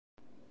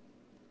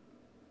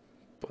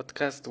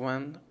Podcast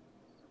 1,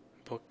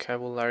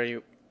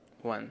 Vocabulary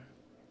 1.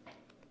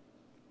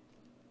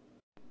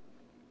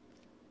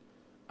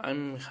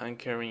 I'm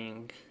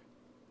hankering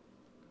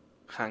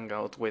hang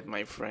out with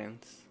my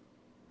friends.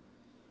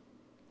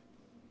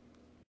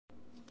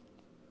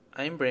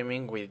 I'm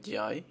brimming with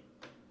joy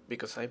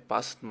because I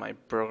passed my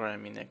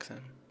programming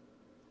exam.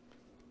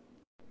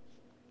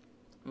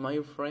 My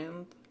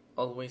friend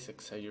always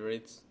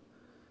exaggerates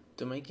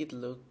to make it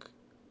look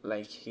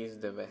like he's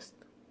the best.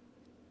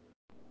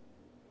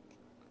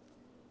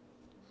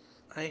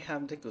 I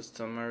have the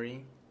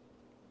customary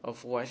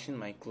of washing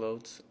my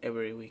clothes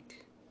every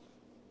week.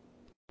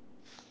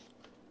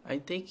 I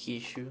take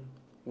issue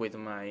with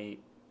my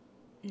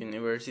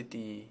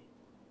university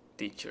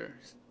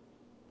teachers.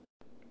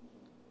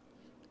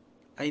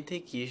 I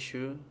take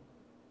issue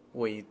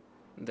with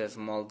the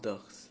small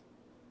dogs,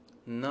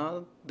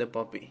 not the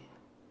puppy,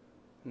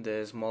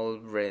 the small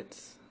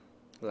breeds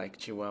like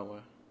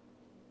Chihuahua.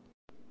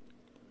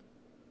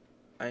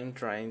 I'm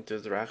trying to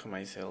drag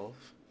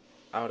myself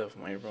out of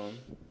my room.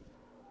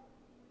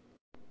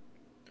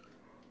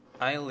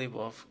 I live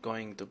off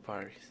going to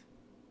Paris.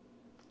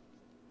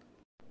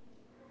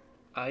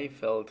 I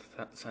felt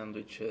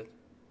sandwiched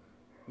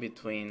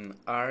between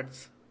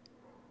arts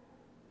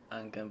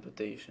and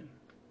computation.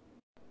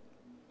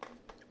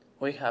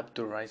 We have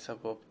to rise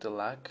above the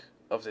lack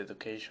of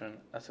education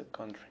as a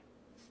country.